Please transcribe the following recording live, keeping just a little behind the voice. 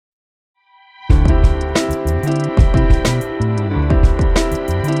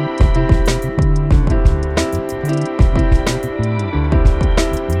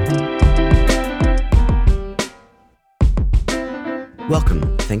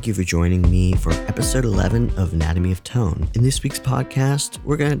thank you for joining me for episode 11 of Anatomy of Tone. In this week's podcast,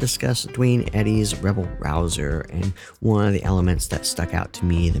 we're going to discuss Duane Eddy's Rebel Rouser and one of the elements that stuck out to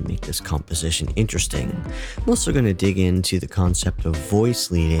me that make this composition interesting. I'm also going to dig into the concept of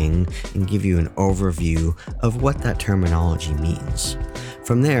voice leading and give you an overview of what that terminology means.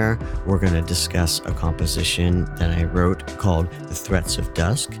 From there, we're going to discuss a composition that I wrote called The Threats of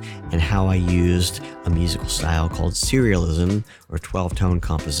Dusk and how I used a musical style called Serialism, or 12-tone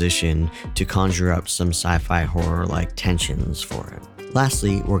composition, to conjure up some sci-fi horror-like tensions for it.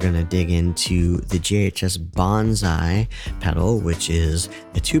 Lastly, we're going to dig into the JHS Bonsai pedal, which is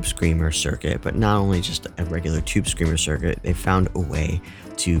a tube screamer circuit, but not only just a regular tube screamer circuit. They found a way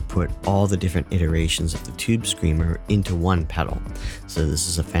to put all the different iterations of the tube screamer into one pedal. So this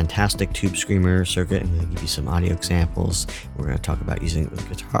is a fantastic tube screamer circuit. I'm going to give you some audio examples. We're going to talk about using it with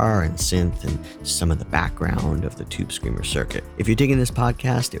guitar and synth and some of the background of the tube screamer circuit. If you're digging this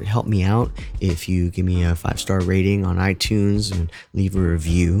podcast, it would help me out if you give me a 5-star rating on iTunes and leave a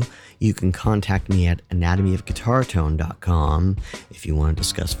review. You can contact me at anatomyofguitartone.com if you want to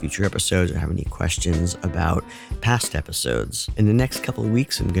discuss future episodes or have any questions about past episodes. In the next couple of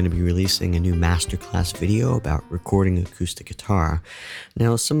weeks, I'm going to be releasing a new masterclass video about recording acoustic guitar.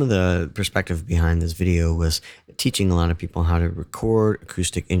 Now, some of the perspective behind this video was teaching a lot of people how to record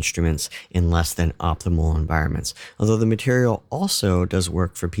acoustic instruments in less than optimal environments. Although the material also does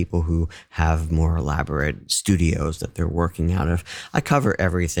work for people who have more elaborate studios that they're working out of. I cover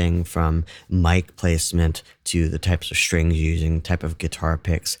everything from mic placement to the types of strings using, type of guitar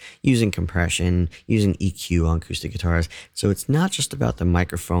picks, using compression, using EQ on acoustic guitars. So it's not just about the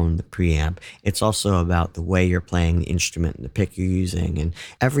microphone, the preamp, it's also about the way you're playing the instrument and the pick you're using and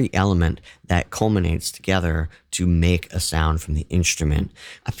every element that culminates together to make a sound from the instrument.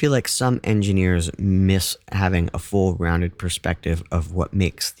 I feel like some engineers miss having a full rounded perspective of what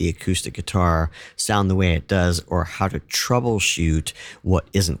makes the acoustic guitar sound the way it does or how to troubleshoot what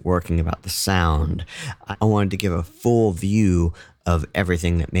isn't working about the sound. I wanted to give a full view of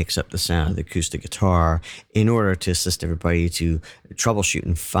everything that makes up the sound of the acoustic guitar in order to assist everybody to troubleshoot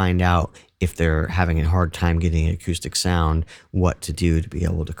and find out if they're having a hard time getting an acoustic sound, what to do to be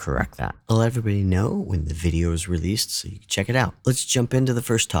able to correct that. I'll let everybody know when the video is released so you can check it out. Let's jump into the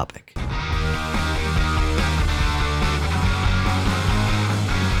first topic.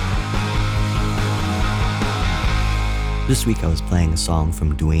 This week I was playing a song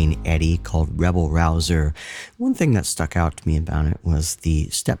from Duane Eddy called Rebel Rouser. One thing that stuck out to me about it was the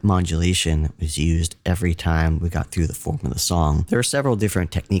step modulation that was used every time we got through the form of the song. There are several different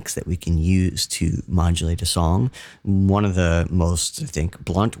techniques that we can use to modulate a song. One of the most, I think,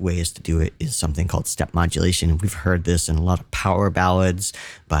 blunt ways to do it is something called step modulation. We've heard this in a lot of power ballads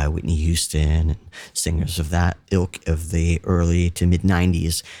by Whitney Houston and singers of that ilk of the early to mid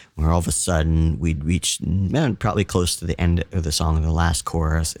 90s, where all of a sudden we'd reach probably close to the end of the song, the last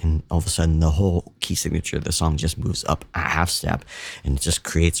chorus, and all of a sudden the whole key signature of the song just moves up a half step and it just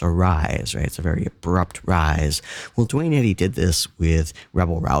creates a rise, right? It's a very abrupt rise. Well, Duane Eddy did this with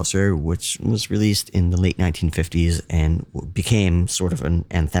Rebel Rouser, which was released in the late 1950s and became sort of an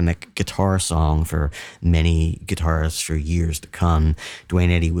anthemic guitar song for many guitarists for years to come.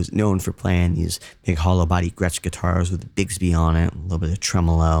 Duane Eddy was known for playing these big hollow body Gretsch guitars with a Bigsby on it, a little bit of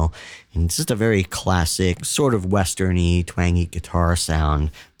tremolo, and it's just a very classic, sort of westerny, twangy guitar sound,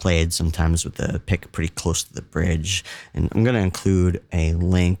 played sometimes with the pick pretty close to the bridge. And I'm going to include a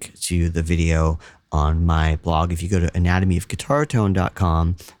link to the video on my blog. If you go to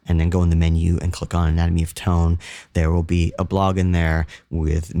anatomyofguitartone.com and then go in the menu and click on Anatomy of Tone, there will be a blog in there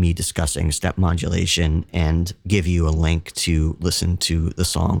with me discussing step modulation and give you a link to listen to the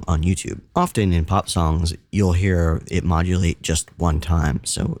song on YouTube. Often in pop songs, you'll hear it modulate just one time.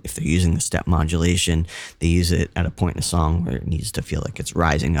 So if they're using the step modulation, they use it at a point in a song where it needs to feel like it's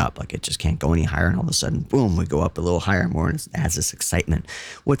rising up, like it just can't go any higher, and all of a sudden, boom, we go up a little higher more, and it adds this excitement.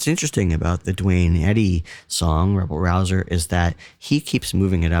 What's interesting about the Duane Eddy song, Rebel Rouser, is that he keeps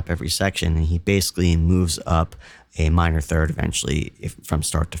moving it up every section, and he basically moves up a minor third eventually from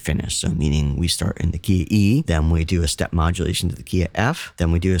start to finish. So meaning we start in the key of E, then we do a step modulation to the key of F,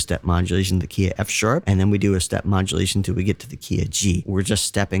 then we do a step modulation to the key of F sharp, and then we do a step modulation till we get to the key of G. We're just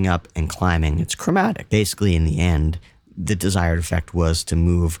stepping up and climbing. It's chromatic. Basically, in the end, the desired effect was to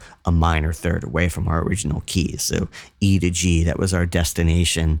move a minor third away from our original key. So E to G, that was our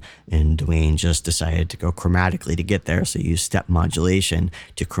destination, and Duane just decided to go chromatically to get there. So you use step modulation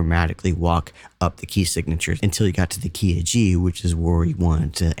to chromatically walk up the key signatures until you got to the key of G, which is where we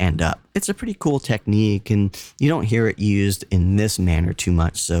wanted to end up. It's a pretty cool technique, and you don't hear it used in this manner too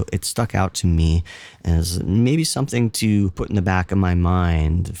much, so it stuck out to me as maybe something to put in the back of my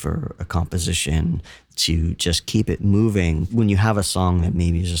mind for a composition, to just keep it moving. When you have a song that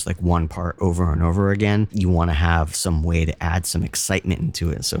maybe is just like one part over and over again, you want to have some way to add some excitement into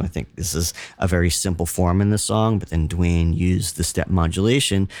it. So I think this is a very simple form in the song, but then Duane used the step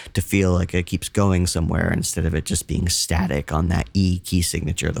modulation to feel like it keeps going somewhere instead of it just being static on that E key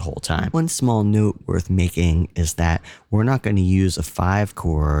signature the whole time. One small note worth making is that we're not going to use a 5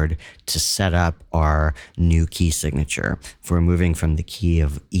 chord to set up our new key signature. If we're moving from the key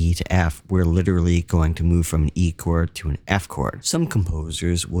of E to F, we're literally going to move from an E chord to an F chord. Some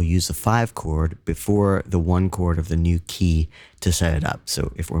composers will use a 5 chord before the 1 chord of the new key to set it up.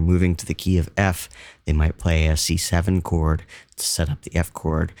 So if we're moving to the key of F, they might play a C7 chord to set up the F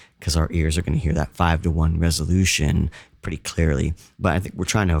chord, because our ears are going to hear that 5-to-1 resolution pretty clearly. But I think we're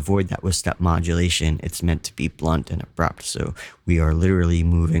trying to avoid that with step modulation. It's meant to be blunt and abrupt. So we are literally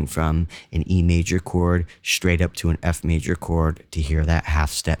moving from an E major chord straight up to an F major chord to hear that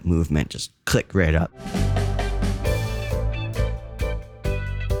half step movement just click right up.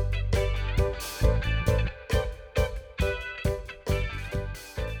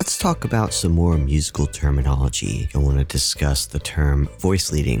 Let's talk about some more musical terminology. I want to discuss the term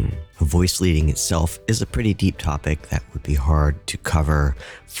voice leading. Voice leading itself is a pretty deep topic that would be hard to cover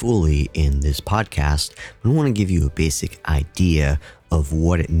fully in this podcast, but I want to give you a basic idea of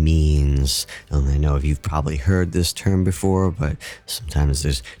what it means. And I know you've probably heard this term before, but sometimes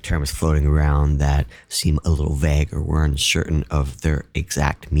there's terms floating around that seem a little vague or we're uncertain of their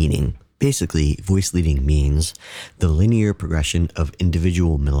exact meaning. Basically, voice leading means the linear progression of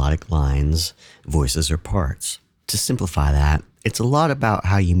individual melodic lines, voices, or parts. To simplify that, it's a lot about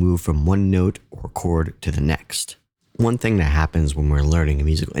how you move from one note or chord to the next. One thing that happens when we're learning a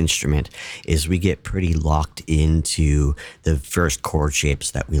musical instrument is we get pretty locked into the first chord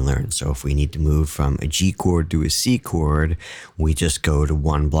shapes that we learn. So if we need to move from a G chord to a C chord, we just go to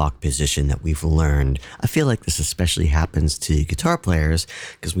one block position that we've learned. I feel like this especially happens to guitar players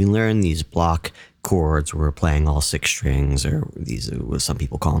because we learn these block chords where we're playing all 6 strings, or these, what some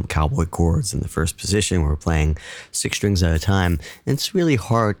people call them, cowboy chords in the first position, where we're playing 6 strings at a time. And it's really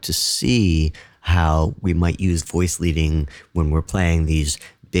hard to see how we might use voice leading when we're playing these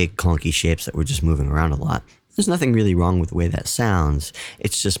big clunky shapes that we're just moving around a lot. There's nothing really wrong with the way that sounds.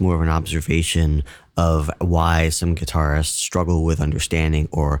 It's just more of an observation of why some guitarists struggle with understanding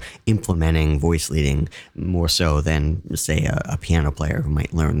or implementing voice leading more so than, say, a piano player who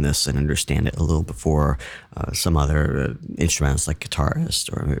might learn this and understand it a little before some other instruments like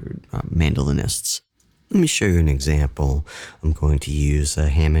guitarists or mandolinists. Let me show you an example. I'm going to use a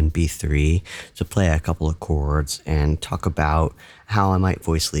Hammond B3 to play a couple of chords and talk about how I might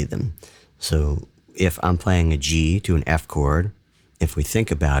voice lead them. So if I'm playing a G to an F chord, if we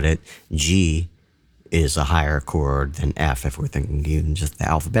think about it, G is a higher chord than F if we're thinking even just the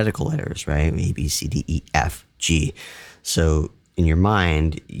alphabetical letters, right? A, B, C, D, E, F, G. So in your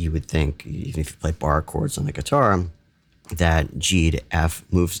mind, you would think, even if you play bar chords on the guitar, that G to F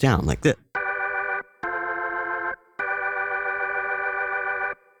moves down like this.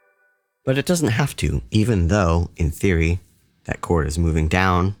 But it doesn't have to, even though, in theory, that chord is moving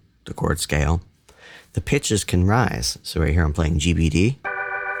down the chord scale. The pitches can rise. So right here I'm playing GBD,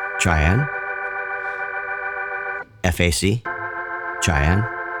 triad, FAC, triad.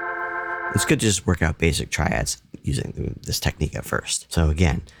 It's good to just work out basic triads using this technique at first. So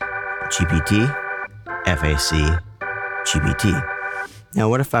again, GBD, FAC, GBD. Now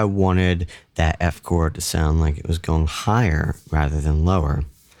what if I wanted that F chord to sound like it was going higher rather than lower?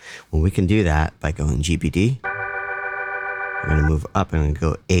 Well, we can do that by going GBD. We're going to move up and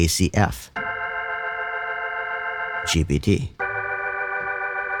go ACF, GBD.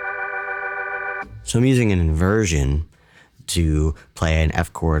 So I'm using an inversion to play an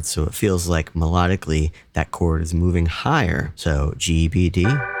F chord so it feels like melodically that chord is moving higher. So GBD,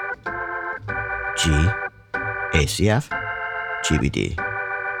 G, ACF, GBD.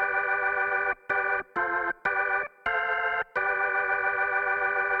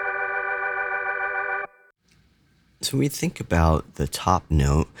 So we think about the top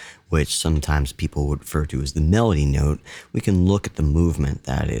note, which sometimes people would refer to as the melody note. We can look at the movement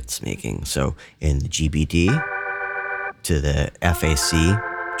that it's making. So in the GBD to the FAC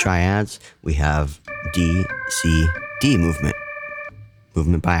triads, we have D, C, D movement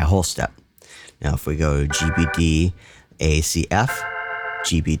by a whole step. Now, if we go GBD, A, C, F,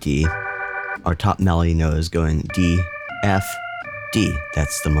 GBD, our top melody note is going D, F, D.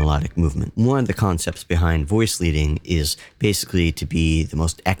 That's the melodic movement. One of the concepts behind voice leading is basically to be the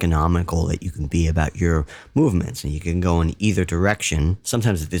most economical that you can be about your movements. And you can go in either direction.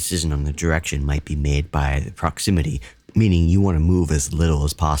 Sometimes the decision on the direction might be made by the proximity, meaning you want to move as little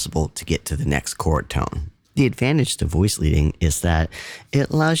as possible to get to the next chord tone. The advantage to voice leading is that it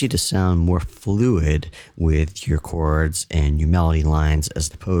allows you to sound more fluid with your chords and your melody lines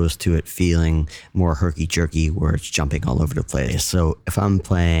as opposed to it feeling more herky-jerky where it's jumping all over the place. So if I'm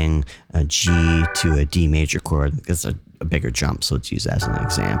playing a G to a D major chord, that's a bigger jump, so let's use that as an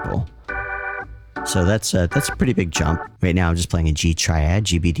example. So that's a pretty big jump. Right now I'm just playing a G triad,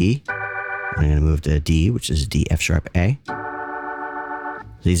 GBD. I'm going to move to D, which is D, F sharp, A.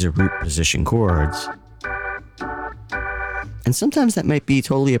 These are root position chords. And sometimes that might be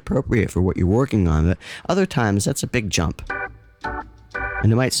totally appropriate for what you're working on, but other times that's a big jump.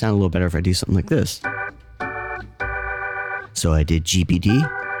 And it might sound a little better if I do something like this. So I did GBD,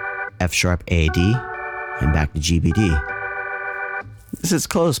 F sharp, A, D, and back to GBD. This is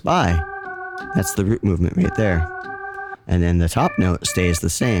close by. That's the root movement right there. And then the top note stays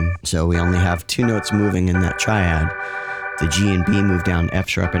the same. So we only have two notes moving in that triad. The G and B move down F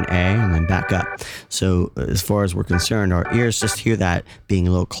sharp and A and then back up. So as far as we're concerned, our ears just hear that being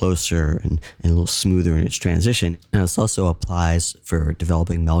a little closer and a little smoother in its transition. And this also applies for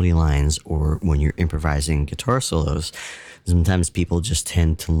developing melody lines or when you're improvising guitar solos. Sometimes people just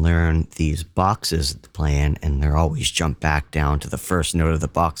tend to learn these boxes to play in and they're always jump back down to the first note of the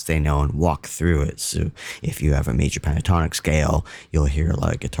box they know and walk through it. So if you have a major pentatonic scale, you'll hear a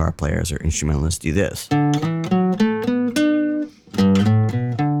lot of guitar players or instrumentalists do this.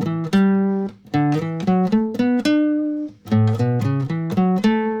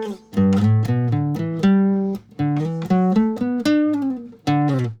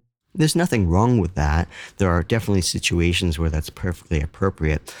 There's nothing wrong with that. There are definitely situations where that's perfectly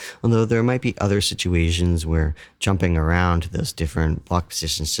appropriate, although there might be other situations where jumping around to those different block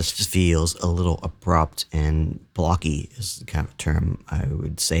positions just feels a little abrupt and blocky is the kind of term I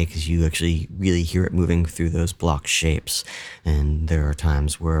would say, because you actually really hear it moving through those block shapes. And there are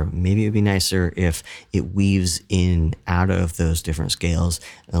times where maybe it would be nicer if it weaves in out of those different scales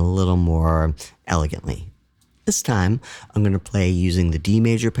a little more elegantly. This time, I'm going to play using the D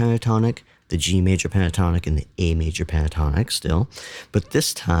major pentatonic, the G major pentatonic, and the A major pentatonic still. But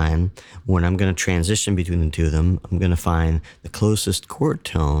this time, when I'm going to transition between the two of them, I'm going to find the closest chord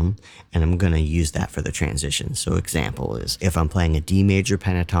tone, and I'm going to use that for the transition. So example is, if I'm playing a D major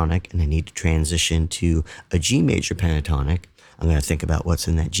pentatonic and I need to transition to a G major pentatonic, I'm going to think about what's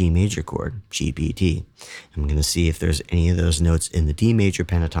in that G major chord, G, B, D. I'm going to see if there's any of those notes in the D major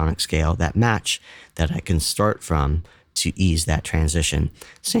pentatonic scale that match that I can start from to ease that transition.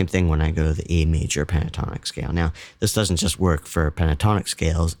 Same thing when I go to the A major pentatonic scale. Now, this doesn't just work for pentatonic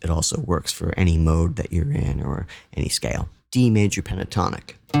scales, it also works for any mode that you're in or any scale. D major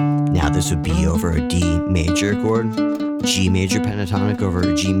pentatonic. Now this would be over a D major chord, G major pentatonic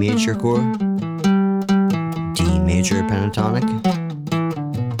over a G major chord, D major pentatonic,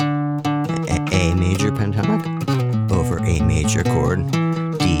 A major pentatonic over A major chord,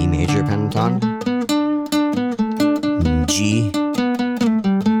 D major pentatonic, G,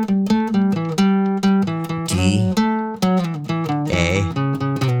 D, A,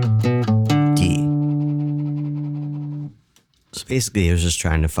 D. So basically I was just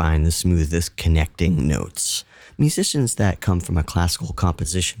trying to find the smoothest connecting notes. Musicians that come from a classical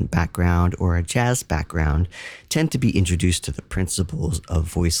composition background or a jazz background tend to be introduced to the principles of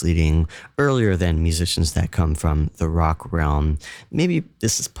voice leading earlier than musicians that come from the rock realm. Maybe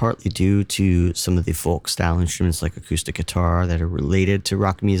this is partly due to some of the folk style instruments like acoustic guitar that are related to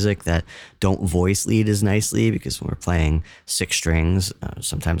rock music that don't voice lead as nicely, because when we're playing six strings,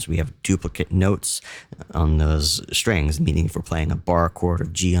 sometimes we have duplicate notes on those strings, meaning if we're playing a bar chord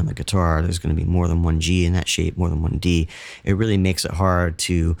of G on the guitar, there's going to be more than one G in that shape, more than one D. It really makes it hard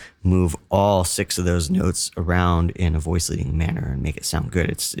to move all six of those notes around in a voice leading manner and make it sound good.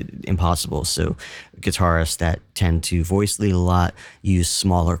 It's impossible. So guitarists that tend to voice lead a lot use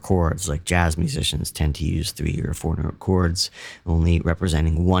smaller chords, like jazz musicians tend to use 3 or 4 note chords, only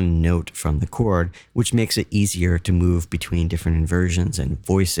representing one note from the chord, which makes it easier to move between different inversions and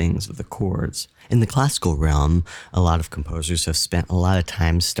voicings of the chords. In the classical realm, a lot of composers have spent a lot of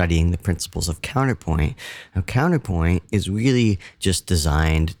time studying the principles of counterpoint. Now, counterpoint is really just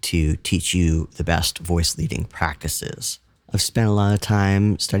designed to teach you the best voice leading practices. I've spent a lot of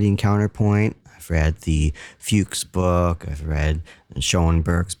time studying counterpoint. I've read the Fuchs book. I've read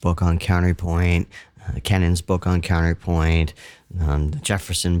Schoenberg's book on counterpoint, Kennan's book on counterpoint, the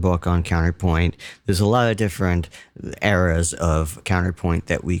Jefferson book on counterpoint. There's a lot of different eras of counterpoint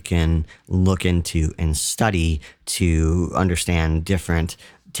that we can look into and study to understand different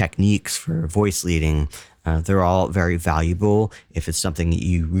techniques for voice leading. They're all very valuable. If it's something that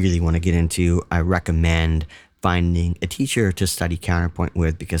you really want to get into, I recommend finding a teacher to study counterpoint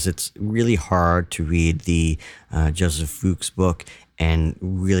with, because it's really hard to read the Joseph Fuchs book and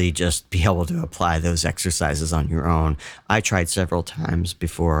really just be able to apply those exercises on your own. I tried several times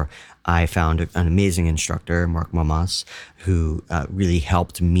before I found an amazing instructor, Mark Mamas, who really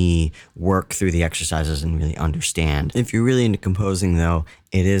helped me work through the exercises and really understand. If you're really into composing, though,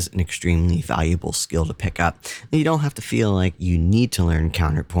 it is an extremely valuable skill to pick up. And you don't have to feel like you need to learn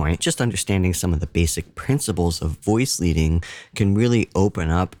counterpoint. Just understanding some of the basic principles of voice leading can really open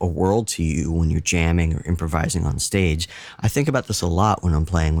up a world to you when you're jamming or improvising on stage. I think about this a lot when I'm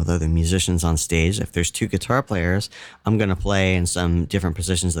playing with other musicians on stage. If there's two guitar players, I'm going to play in some different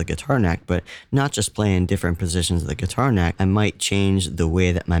positions of the guitar neck, but not just play in different positions of the guitar neck. I might change the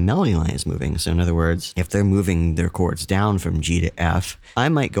way that my melody line is moving. So in other words, if they're moving their chords down from G to F, I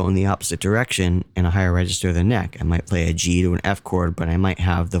might go in the opposite direction in a higher register of the neck. I might play a G to an F chord, but I might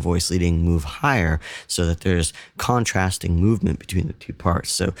have the voice leading move higher so that there's contrasting movement between the two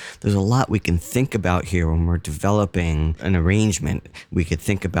parts. So there's a lot we can think about here when we're developing an arrangement. We could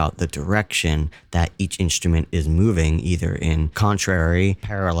think about the direction that each instrument is moving, either in contrary,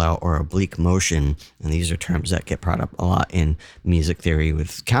 parallel, or oblique motion. And these are terms that get brought up a lot in music theory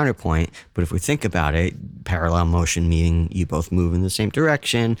with counterpoint. But if we think about it, parallel motion meaning you both move in the same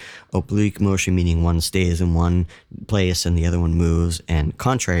direction, oblique motion meaning one stays in one place and the other one moves, and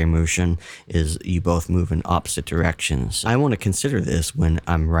contrary motion is you both move in opposite directions. I want to consider this when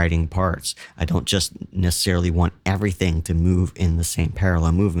I'm writing parts. I don't just necessarily want everything to move in the same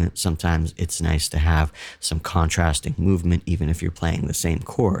parallel movement. Sometimes it's nice to have some contrasting movement even if you're playing the same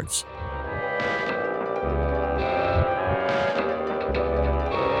chords.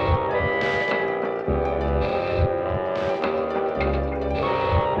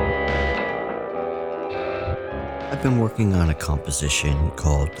 I've been working on a composition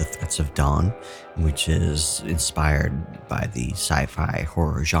called The Threats of Dawn, which is inspired by the sci-fi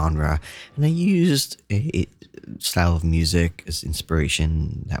horror genre. And I used a style of music as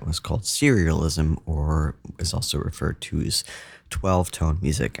inspiration that was called serialism, or is also referred to as 12-tone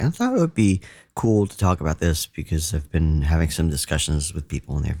music. And I thought it would be cool to talk about this because I've been having some discussions with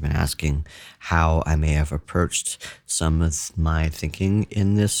people and they've been asking how I may have approached some of my thinking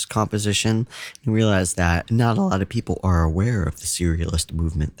in this composition, and realized that not a lot of people are aware of the serialist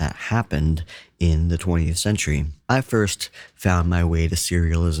movement that happened in the 20th century. I first found my way to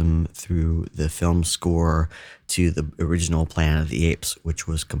serialism through the film score to the original Planet of the Apes, which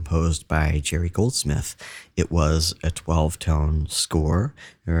was composed by Jerry Goldsmith. It was a 12-tone score.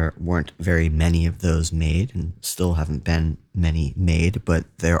 There weren't very many of those made, and still haven't been many made, but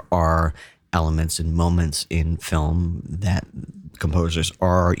there are elements and moments in film that composers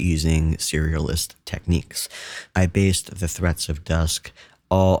are using serialist techniques. I based The Threats of Dusk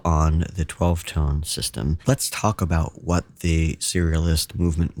all on the 12-tone system. Let's talk about what the serialist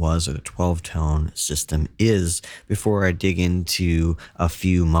movement was, or the 12-tone system is, before I dig into a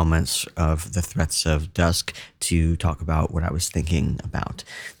few moments of The Threats of Dusk to talk about what I was thinking about.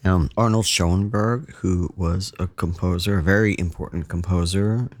 Now, Arnold Schoenberg, who was a composer, a very important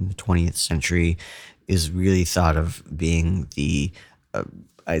composer in the 20th century, is really thought of being the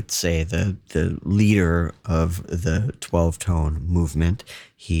I'd say the leader of the 12-tone movement.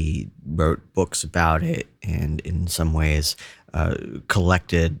 He wrote books about it and in some ways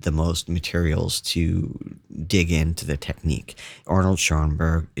collected the most materials to dig into the technique. Arnold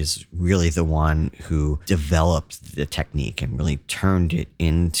Schoenberg is really the one who developed the technique and really turned it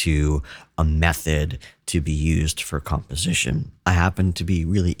into a method to be used for composition. I happen to be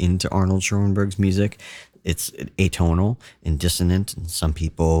really into Arnold Schoenberg's music. It's atonal and dissonant, and some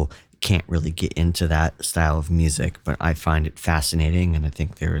people can't really get into that style of music, but I find it fascinating, and I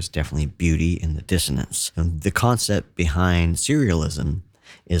think there is definitely beauty in the dissonance. And the concept behind serialism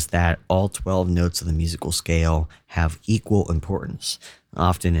is that all 12 notes of the musical scale have equal importance.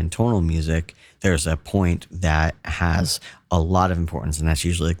 Often in tonal music, there's a point that has a lot of importance, and that's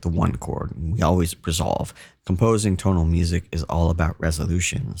usually like the one chord. We always resolve. Composing tonal music is all about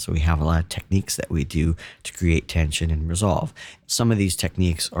resolution. So we have a lot of techniques that we do to create tension and resolve. Some of these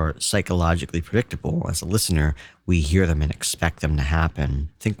techniques are psychologically predictable. As a listener, we hear them and expect them to happen.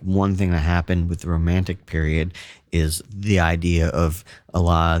 I think one thing that happened with the Romantic period is the idea of a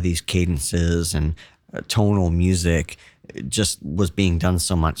lot of these cadences and tonal music just was being done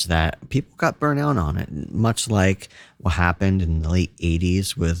so much that people got burnt out on it, much like what happened in the late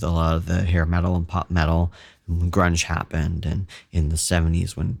 80s with a lot of the hair metal and pop metal when grunge happened, and in the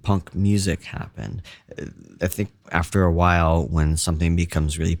 70s when punk music happened. I think after a while, when something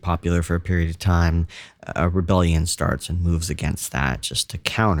becomes really popular for a period of time, a rebellion starts and moves against that just to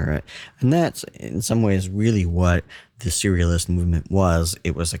counter it. And that's in some ways really what the Serialist movement was.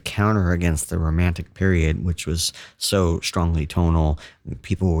 It was a counter against the Romantic period, which was so strongly tonal.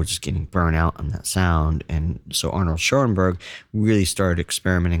 People were just getting burnt out on that sound. And so Arnold Schoenberg really started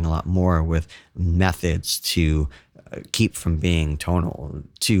experimenting a lot more with methods to keep from being tonal,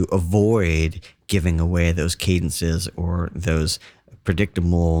 to avoid giving away those cadences or those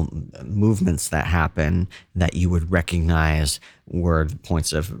predictable movements that happen that you would recognize where the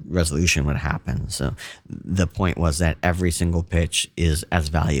points of resolution would happen. So the point was that every single pitch is as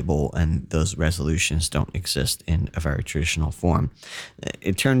valuable, and those resolutions don't exist in a very traditional form.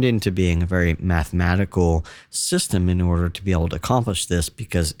 It turned into being a very mathematical system in order to be able to accomplish this,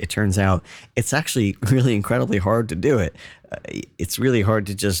 because it turns out it's actually really incredibly hard to do it. It's really hard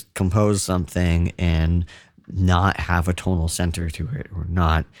to just compose something and not have a tonal center to it, or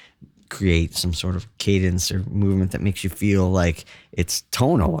not create some sort of cadence or movement that makes you feel like it's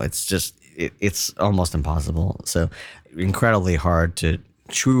tonal. It's just, it's almost impossible. So incredibly hard to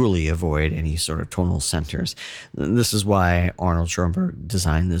truly avoid any sort of tonal centers. This is why Arnold Schoenberg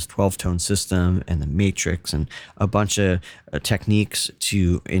designed this 12-tone system and the matrix and a bunch of techniques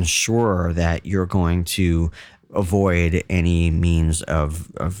to ensure that you're going to avoid any means of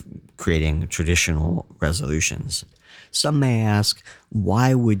creating traditional resolutions. Some may ask,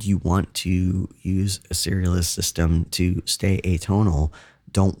 why would you want to use a serialist system to stay atonal?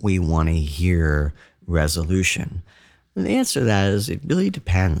 Don't we want to hear resolution? And the answer to that is it really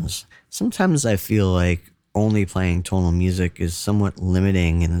depends. Sometimes I feel like only playing tonal music is somewhat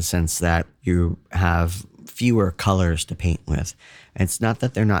limiting in the sense that you have fewer colors to paint with. And it's not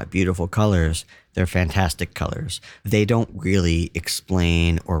that they're not beautiful colors, they're fantastic colors. They don't really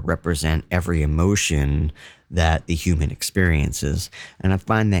explain or represent every emotion that the human experiences. And I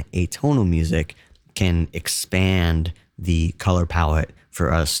find that atonal music can expand the color palette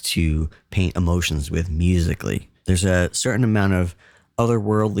for us to paint emotions with musically. There's a certain amount of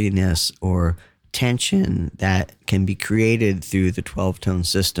otherworldliness or tension that can be created through the 12-tone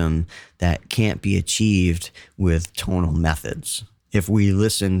system that can't be achieved with tonal methods. If we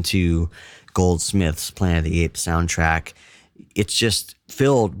listen to Goldsmith's Planet of the Apes soundtrack, it's just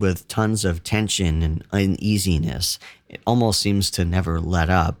filled with tons of tension and uneasiness. It almost seems to never let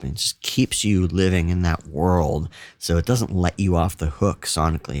up. It just keeps you living in that world, so it doesn't let you off the hook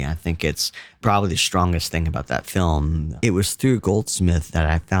sonically. I think it's probably the strongest thing about that film. It was through Goldsmith that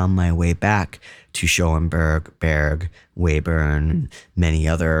I found my way back to Schoenberg, Berg, Webern, and many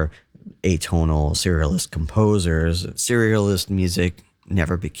other atonal serialist composers. Serialist music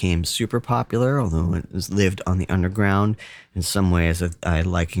never became super popular, although it was lived on the underground. In some ways, I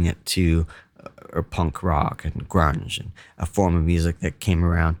liken it to punk rock and grunge, and a form of music that came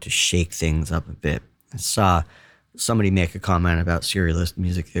around to shake things up a bit. I saw somebody make a comment about serialist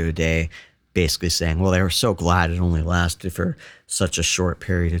music the other day, basically saying, well, they were so glad it only lasted for such a short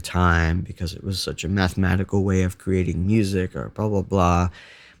period of time because it was such a mathematical way of creating music, or blah, blah, blah.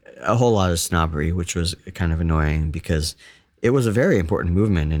 A whole lot of snobbery, which was kind of annoying because it was a very important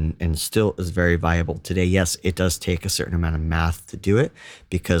movement and still is very viable today. Yes, it does take a certain amount of math to do it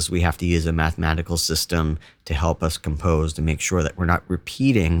because we have to use a mathematical system to help us compose, to make sure that we're not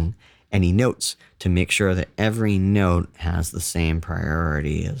repeating any notes, to make sure that every note has the same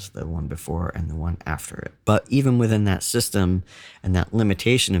priority as the one before and the one after it. But even within that system and that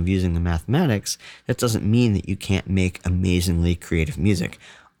limitation of using the mathematics, that doesn't mean that you can't make amazingly creative music.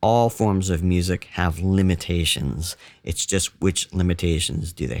 All forms of music have limitations. It's just which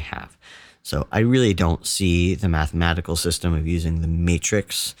limitations do they have. So I really don't see the mathematical system of using the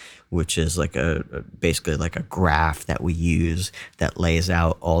matrix, which is like basically like a graph that we use that lays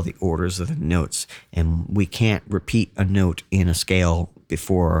out all the orders of the notes. And we can't repeat a note in a scale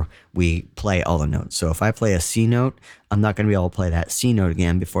before we play all the notes. So if I play a C note, I'm not going to be able to play that C note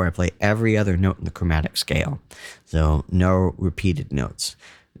again before I play every other note in the chromatic scale. So no repeated notes.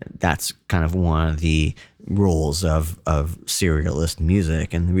 That's kind of one of the rules of serialist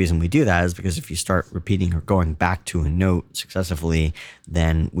music. And the reason we do that is because if you start repeating or going back to a note successively,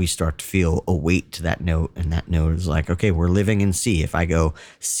 then we start to feel a weight to that note. And that note is like, okay, we're living in C. If I go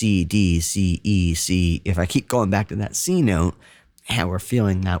C, D, C, E, C, if I keep going back to that C note, and we're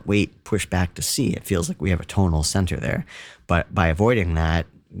feeling that weight push back to C. It feels like we have a tonal center there. But by avoiding that,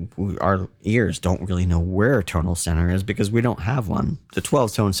 our ears don't really know where a tonal center is because we don't have one. The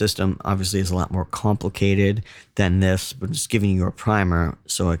 12-tone system obviously is a lot more complicated than this, but just giving you a primer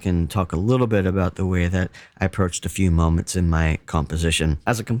so I can talk a little bit about the way that I approached a few moments in my composition.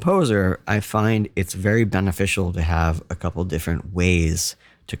 As a composer, I find it's very beneficial to have a couple different ways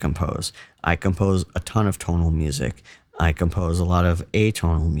to compose. I compose a ton of tonal music. I compose a lot of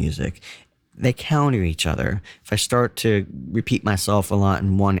atonal music. They counter each other. If I start to repeat myself a lot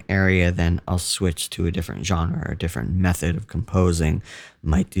in one area, then I'll switch to a different genre, a different method of composing.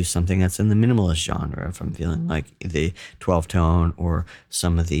 Might do something that's in the minimalist genre if I'm feeling like the 12-tone or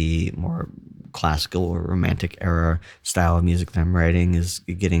some of the more classical or romantic era style of music that I'm writing is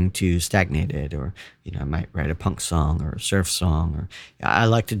getting too stagnated, or I might write a punk song or a surf song, or I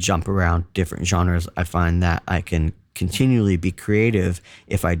like to jump around different genres. I find that I can continually be creative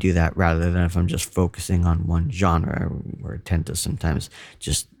if I do that, rather than if I'm just focusing on one genre, where I tend to sometimes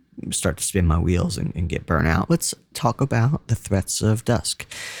just start to spin my wheels and get burnt out. Let's talk about the threats of dusk.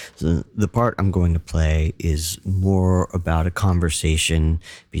 So the part I'm going to play is more about a conversation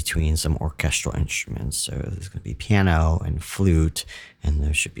between some orchestral instruments. So there's going to be piano and flute, and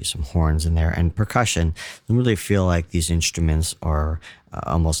there should be some horns in there and percussion. I really feel like these instruments are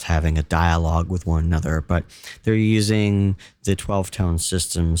almost having a dialogue with one another, but they're using the 12-tone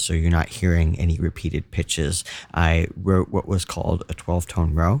system, so you're not hearing any repeated pitches. I wrote what was called a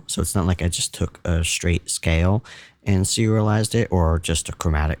 12-tone row, so it's not like I just took a straight scale and serialized it, or just a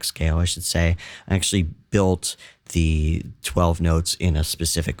chromatic scale, I should say. I actually built the 12 notes in a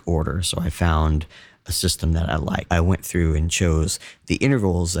specific order, so I found a system that I like. I went through and chose the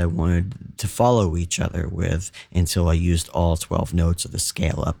intervals I wanted to follow each other with until I used all 12 notes of the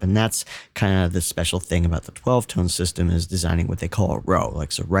scale up. And that's kind of the special thing about the 12-tone system, is designing what they call a row.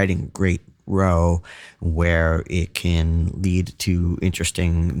 So writing a great row where it can lead to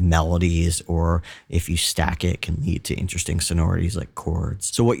interesting melodies, or if you stack it, can lead to interesting sonorities like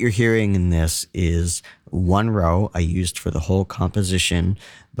chords. So what you're hearing in this is one row I used for the whole composition,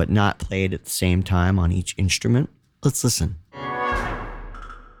 but not played at the same time on each instrument. Let's listen.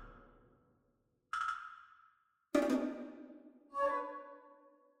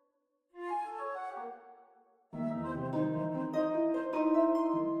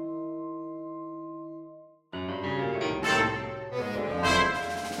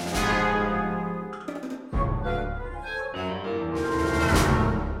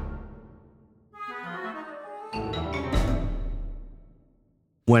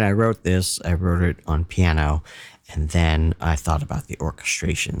 When I wrote this, I wrote it on piano, and then I thought about the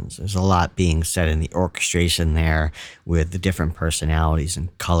orchestrations. There's a lot being said in the orchestration there, with the different personalities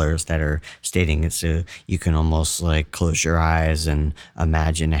and colors that are stating it. So you can almost like close your eyes and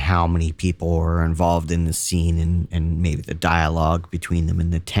imagine how many people are involved in the scene, and maybe the dialogue between them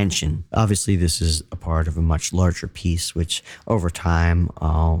and the tension. Obviously, this is a part of a much larger piece, which over time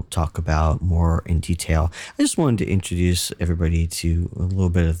I'll talk about more in detail. I just wanted to introduce everybody to a little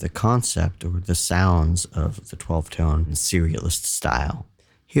bit of the concept or the sounds of the 12-tone serialist style.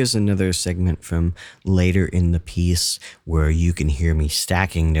 Here's another segment from later in the piece where you can hear me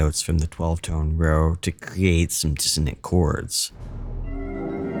stacking notes from the 12-tone row to create some dissonant chords.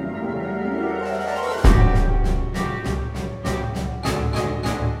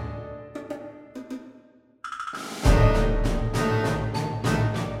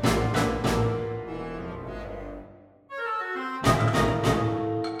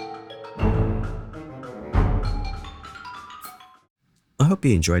 I hope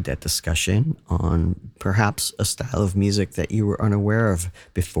you enjoyed that discussion on perhaps a style of music that you were unaware of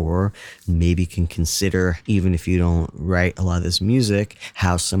before. Maybe can consider, even if you don't write a lot of this music,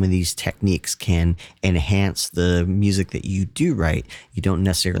 how some of these techniques can enhance the music that you do write. You don't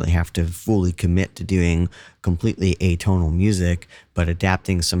necessarily have to fully commit to doing completely atonal music, but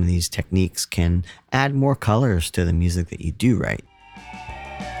adapting some of these techniques can add more colors to the music that you do write.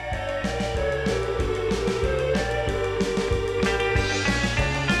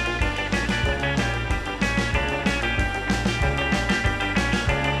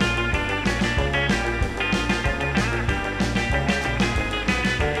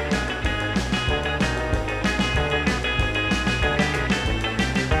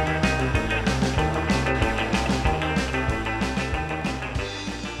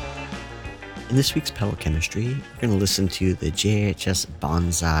 In this week's pedal chemistry, we're going to listen to the JHS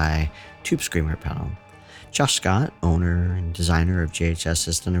Bonsai Tube Screamer pedal. Josh Scott, owner and designer of JHS,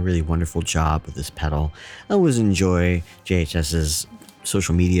 has done a really wonderful job with this pedal. I always enjoy JHS's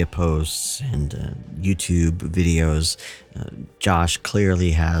social media posts and YouTube videos. Josh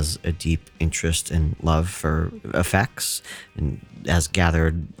clearly has a deep interest and love for effects and has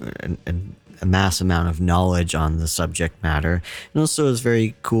gathered a mass amount of knowledge on the subject matter, and also is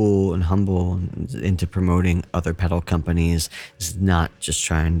very cool and humble and into promoting other pedal companies. Is not just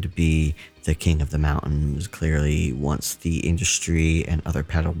trying to be the king of the mountain. Clearly wants the industry and other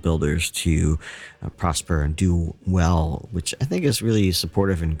pedal builders to prosper and do well, which I think is really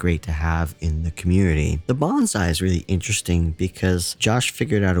supportive and great to have in the community. The Bonsai is really interesting because Josh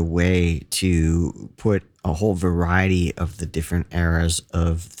figured out a way to put a whole variety of the different eras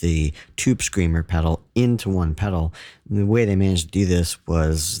of the Tube Screamer pedal into one pedal. And the way they managed to do this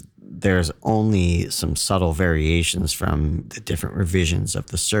was there's only some subtle variations from the different revisions of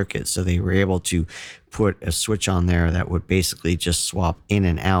the circuit. So they were able to put a switch on there that would basically just swap in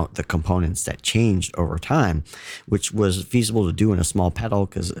and out the components that changed over time, which was feasible to do in a small pedal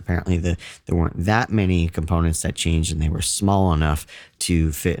because apparently there weren't that many components that changed, and they were small enough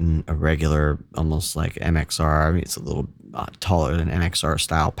to fit in a regular, almost like MXR. I mean, it's a little taller than MXR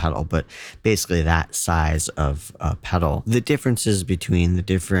style pedal, but basically that size of pedal. The differences between the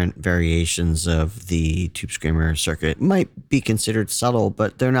different variations of the Tube Screamer circuit might be considered subtle,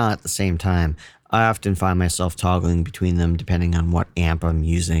 but they're not at the same time. I often find myself toggling between them depending on what amp I'm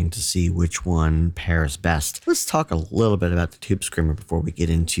using to see which one pairs best. Let's talk a little bit about the Tube Screamer before we get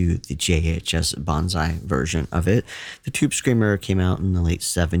into the JHS Bonsai version of it. The Tube Screamer came out in the late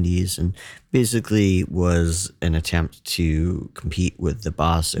 70s and basically was an attempt to compete with the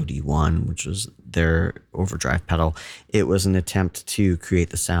Boss OD1, which was their overdrive pedal. It was an attempt to create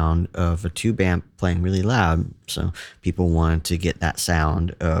the sound of a tube amp playing really loud. So people wanted to get that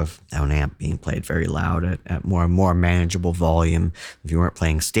sound of an amp being played very loud at more manageable volume. If you weren't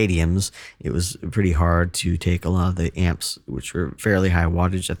playing stadiums, it was pretty hard to take a lot of the amps, which were fairly high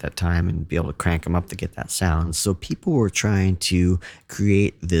wattage at that time, and be able to crank them up to get that sound. So people were trying to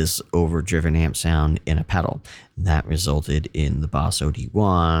create this overdriven amp sound in a pedal. That resulted in the Boss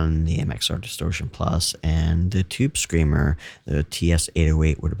OD1, the MXR Distortion Plus, and the Tube Screamer. The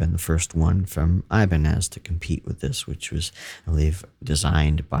TS-808 would have been the first one from Ibanez to compete with this, which was, I believe,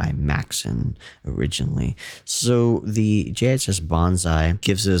 designed by Maxon originally. So the JHS Bonsai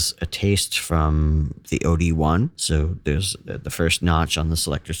gives us a taste from the OD1. So there's the first notch on the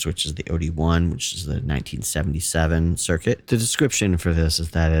selector switch is the OD1, which is the 1977 circuit. The description for this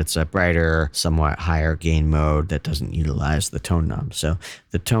is that it's a brighter, somewhat higher gain mode that doesn't utilize the tone knob. So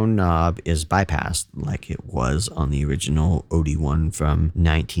the tone knob is bypassed like it was on the original OD1 from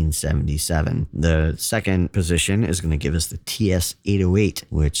 1977. The second position is going to give us the TS-808,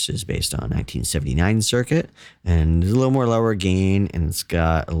 which is based on 1979 circuit, and is a little more lower gain, and it's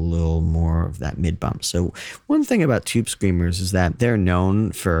got a little more of that mid bump. So one thing about Tube Screamers is that they're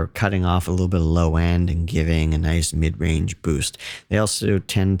known for cutting off a little bit of low end and giving a nice mid-range boost. They also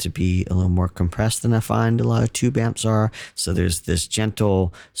tend to be a little more compressed than I find a lot of tube amps are. So there's this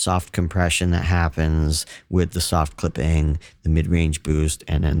gentle soft compression that happens with the soft clipping, the mid-range boost,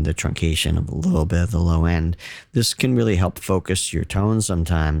 and then the truncation of a little bit of the low end. This can really help focus your tone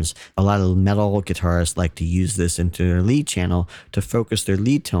sometimes. A lot of metal guitarists like to use this into their lead channel to focus their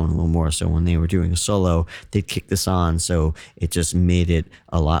lead tone a little more. So when they were doing a solo, they'd kick this on, so it just made it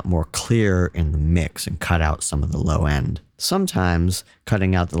a lot more clear in the mix and cut out some of the low end. Sometimes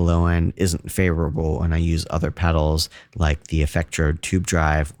cutting out the low end isn't favorable, and I use other pedals like the Effectro Tube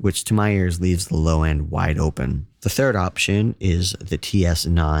Drive, which to my ears leaves the low end wide open. The third option is the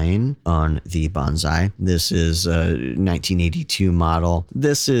TS9 on the Bonsai. This is a 1982 model.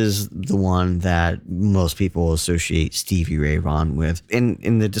 This is the one that most people associate Stevie Ray Vaughan with.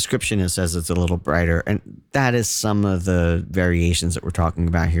 In the description, it says it's a little brighter, and that is some of the variations that we're talking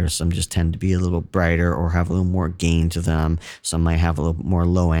about here. Some just tend to be a little brighter or have a little more gain to them. Some might have a little more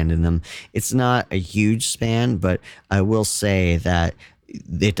low end in them. It's not a huge span, but I will say that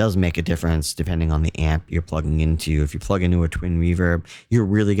it does make a difference depending on the amp you're plugging into. If you plug into a twin reverb, you're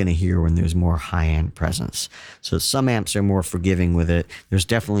really going to hear when there's more high-end presence. So some amps are more forgiving with it. There's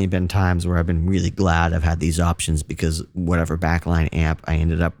definitely been times where I've been really glad I've had these options because whatever backline amp I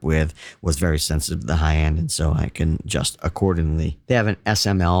ended up with was very sensitive to the high end, and so I can adjust accordingly. They have an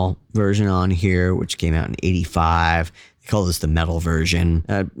SML version on here, which came out in '85. They call this the metal version.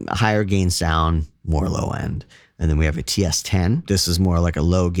 Higher gain sound, more low end. And then we have a TS10. This is more like a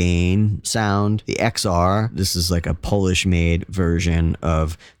low gain sound. The XR, this is like a Polish made version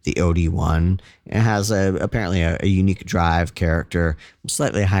of the OD1. It has apparently a unique drive character,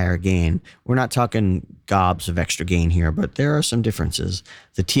 slightly higher gain. We're not talking gobs of extra gain here, but there are some differences.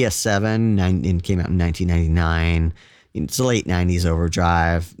 The TS7 came out in 1999. It's a late 90s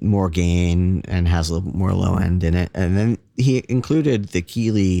overdrive, more gain, and has a little bit more low end in it. And then he included the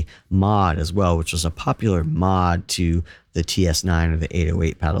Keeley mod as well, which was a popular mod to the TS9 or the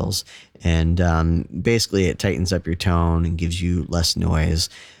 808 pedals. And basically it tightens up your tone and gives you less noise.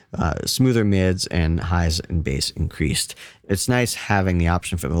 Smoother mids and highs and bass increased. It's nice having the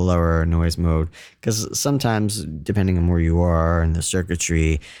option for the lower noise mode, because sometimes, depending on where you are in the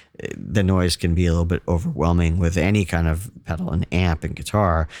circuitry, the noise can be a little bit overwhelming with any kind of pedal and amp and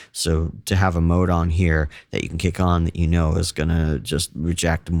guitar. So to have a mode on here that you can kick on that you know is going to just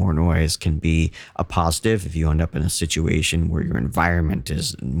reject more noise can be a positive if you end up in a situation where your environment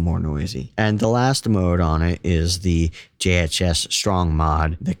is more noisy. And the last mode on it is the JHS Strong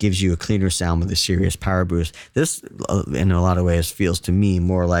mod that gives you a cleaner sound with a serious power boost. This, in a lot of ways, feels to me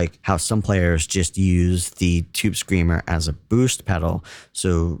more like how some players just use the Tube Screamer as a boost pedal.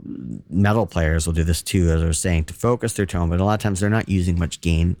 So metal players will do this too, as I was saying, to focus their tone, but a lot of times they're not using much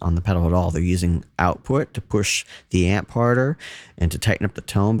gain on the pedal at all. They're using output to push the amp harder and to tighten up the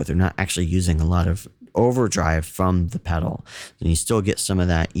tone, but they're not actually using a lot of overdrive from the pedal. And you still get some of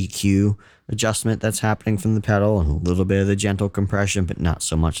that EQ adjustment that's happening from the pedal and a little bit of the gentle compression, but not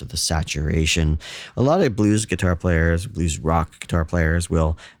so much of the saturation. A lot of blues guitar players, blues rock guitar players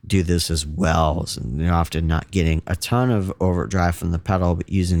will do this as well. So they're often not getting a ton of overdrive from the pedal, but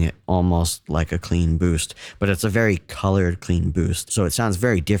using it almost like a clean boost. But it's a very colored clean boost. So it sounds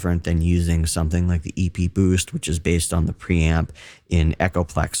very different than using something like the EP boost, which is based on the preamp in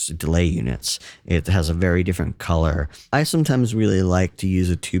Echoplex delay units. It has a very different color. I sometimes really like to use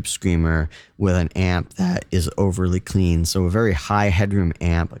a Tube Screamer with an amp that is overly clean. So a very high headroom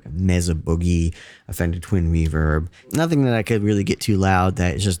amp, like a Mesa Boogie, a Fender Twin Reverb. Nothing that I could really get too loud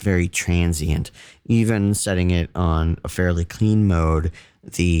that is just very transient. Even setting it on a fairly clean mode,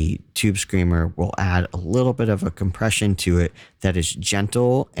 the Tube Screamer will add a little bit of a compression to it that is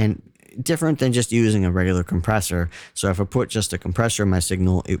gentle and different than just using a regular compressor. So if I put just a compressor in my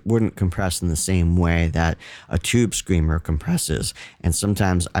signal, it wouldn't compress in the same way that a Tube Screamer compresses. And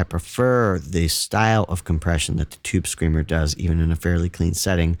sometimes I prefer the style of compression that the Tube Screamer does, even in a fairly clean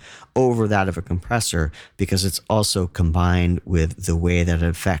setting, over that of a compressor, because it's also combined with the way that it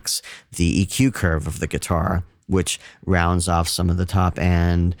affects the EQ curve of the guitar, which rounds off some of the top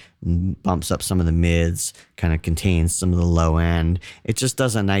end, bumps up some of the mids, kind of contains some of the low end. It just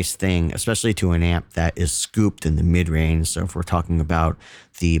does a nice thing, especially to an amp that is scooped in the mid-range. So if we're talking about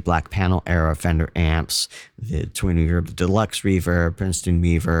the Black Panel era Fender amps, the Twin Reverb, the Deluxe Reverb, Princeton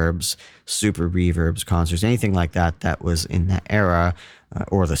Reverbs, Super Reverbs, Concerts, anything like that that was in that era,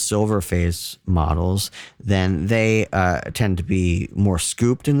 or the silver phase models, then they tend to be more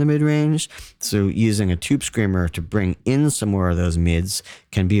scooped in the mid-range. So using a Tube Screamer to bring in some more of those mids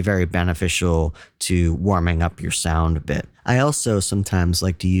can be very beneficial to warming up your sound a bit. I also sometimes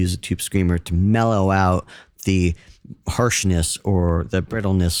like to use a Tube Screamer to mellow out the harshness or the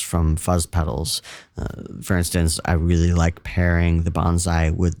brittleness from fuzz pedals. For instance, I really like pairing the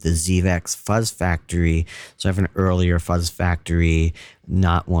Bonsai with the ZVEX Fuzz Factory. So I have an earlier Fuzz Factory,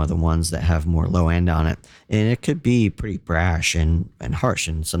 not one of the ones that have more low end on it. And it could be pretty brash and harsh,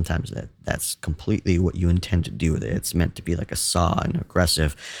 and sometimes that's completely what you intend to do with it. It's meant to be like a saw and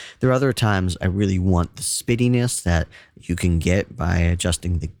aggressive. There are other times I really want the spittiness that you can get by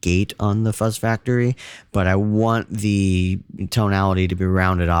adjusting the gate on the Fuzz Factory, but I want the tonality to be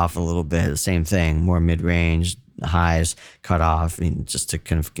rounded off a little bit. Same thing, more mid-range, highs cut off, and just to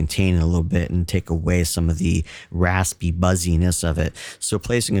kind of contain it a little bit and take away some of the raspy buzziness of it. So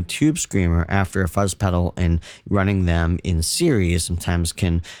placing a Tube Screamer after a fuzz pedal and running them in series sometimes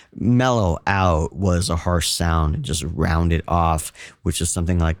can mellow out what is a harsh sound and just round it off, which is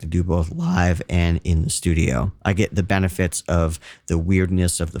something I like to do both live and in the studio. I get the benefits of the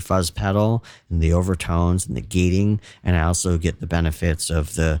weirdness of the fuzz pedal and the overtones and the gating, and I also get the benefits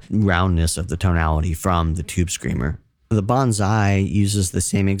of the roundness of the tonality from the Tube Screamer. The Bonsai uses the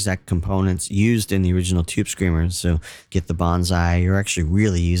same exact components used in the original Tube Screamers. So get the Bonsai, you're actually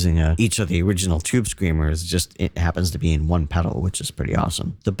really using each of the original Tube Screamers, just it happens to be in one pedal, which is pretty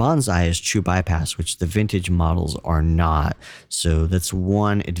awesome. The Bonsai is true bypass, which the vintage models are not. So that's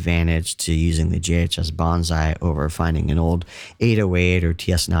one advantage to using the JHS Bonsai over finding an old 808 or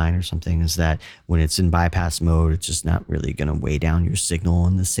TS9 or something, is that when it's in bypass mode, it's just not really going to weigh down your signal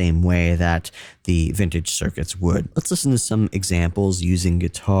in the same way that the vintage circuits would. Let's listen to some examples using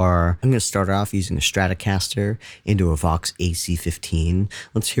guitar. I'm going to start off using a Stratocaster into a Vox AC15.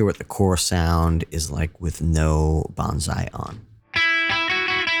 Let's hear what the core sound is like with no Bonsai on.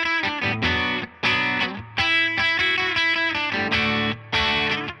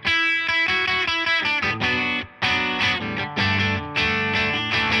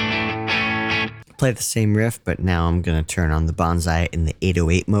 Play the same riff, but now I'm going to turn on the Bonsai in the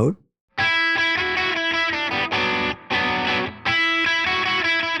 808 mode.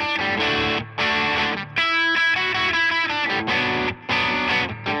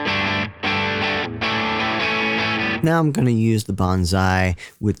 Now I'm going to use the Bonsai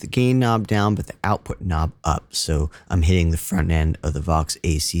with the gain knob down, but the output knob up. So I'm hitting the front end of the Vox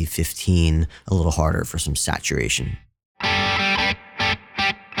AC15 a little harder for some saturation.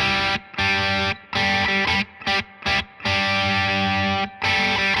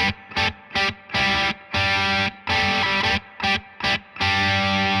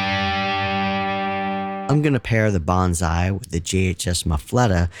 I'm going to pair the Bonsai with the JHS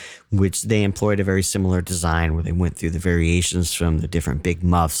Muffletta, which they employed a very similar design where they went through the variations from the different big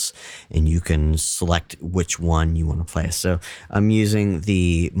muffs, and you can select which one you want to play. So I'm using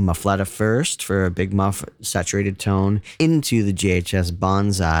the Muffletta first for a big muff saturated tone into the JHS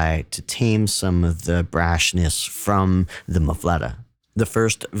Bonsai to tame some of the brashness from the Muffletta. The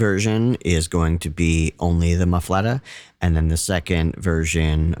first version is going to be only the Muffletta, and then the second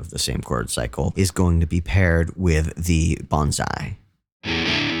version of the same chord cycle is going to be paired with the Bonsai.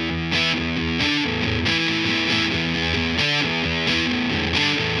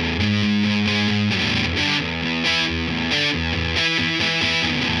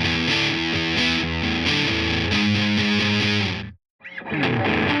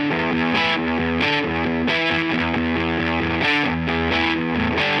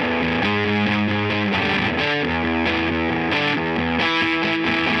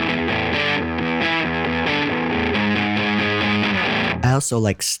 I also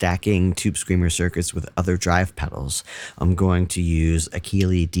like stacking Tube Screamer circuits with other drive pedals. I'm going to use a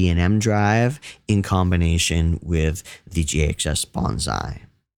Keeley D&M drive in combination with the JHS Bonsai.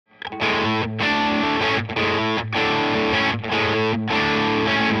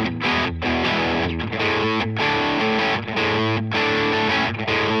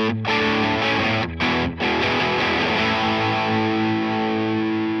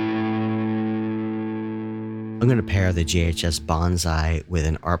 I'm going to pair the JHS Bonsai with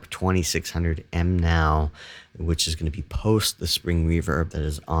an ARP 2600M now, which is going to be post the spring reverb that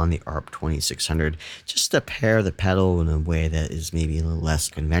is on the ARP 2600, just to pair the pedal in a way that is maybe a little less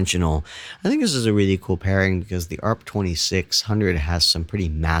conventional. I think this is a really cool pairing because the ARP 2600 has some pretty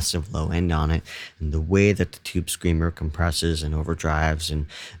massive low end on it, and the way that the Tube Screamer compresses and overdrives and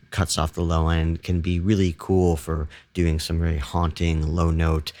cuts off the low end can be really cool for doing some very haunting low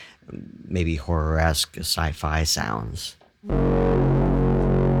note, maybe horror-esque sci-fi sounds.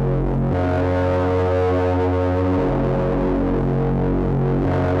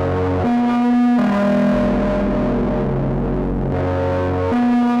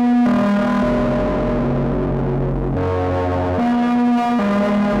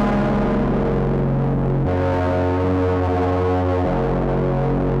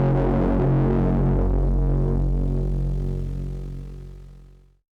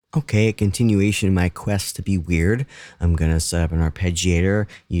 Okay, a continuation of my quest to be weird. I'm going to set up an arpeggiator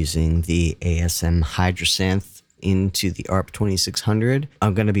using the ASM Hydrasynth into the ARP 2600.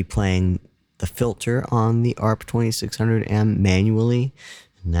 I'm going to be playing the filter on the ARP 2600M manually,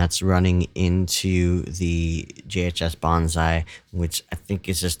 and that's running into the JHS Bonsai, which I think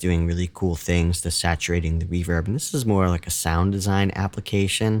is just doing really cool things to saturating the reverb. And this is more like a sound design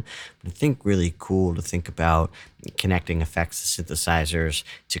application, but I think really cool to think about connecting effects to synthesizers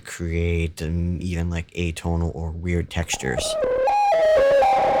to create even like atonal or weird textures.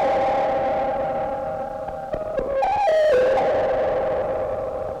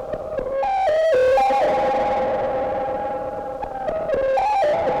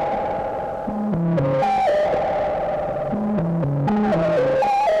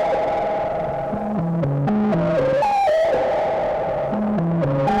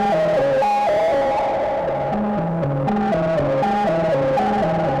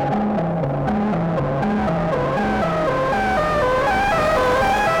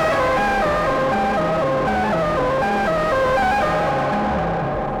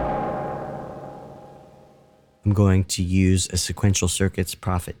 I'm going to use a Sequential Circuits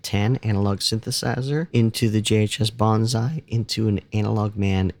Prophet 10 analog synthesizer into the JHS Bonsai into an Analog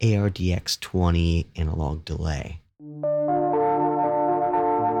Man ARDX 20 analog delay.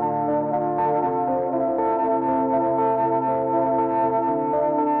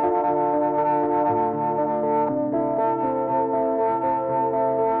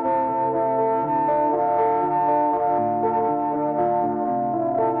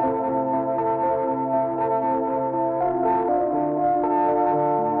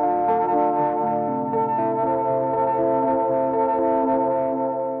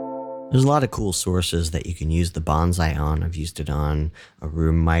 There's a lot of cool sources that you can use the Bonsai on. I've used it on a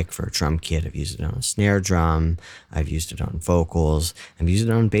room mic for a drum kit. I've used it on a snare drum. I've used it on vocals. I've used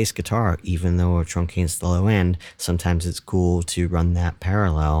it on bass guitar. Even though it truncates the low end, sometimes it's cool to run that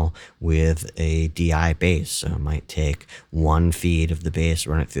parallel with a DI bass. So I might take one feed of the bass,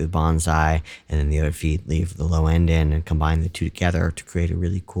 run it through the Bonsai, and then the other feed leave the low end in and combine the two together to create a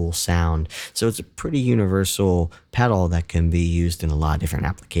really cool sound. So it's a pretty universal pedal that can be used in a lot of different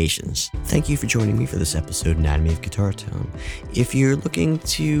applications. Thank you for joining me for this episode of Anatomy of Guitar Tone. If you're looking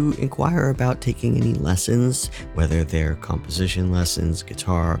to inquire about taking any lessons, whether they're composition lessons,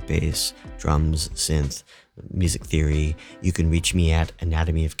 guitar, bass, drums, synth, music theory, you can reach me at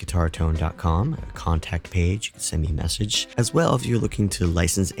anatomyofguitartone.com, a contact page. You can send me a message. As well, if you're looking to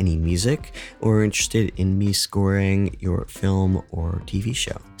license any music or interested in me scoring your film or TV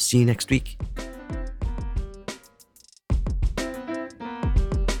show. See you next week.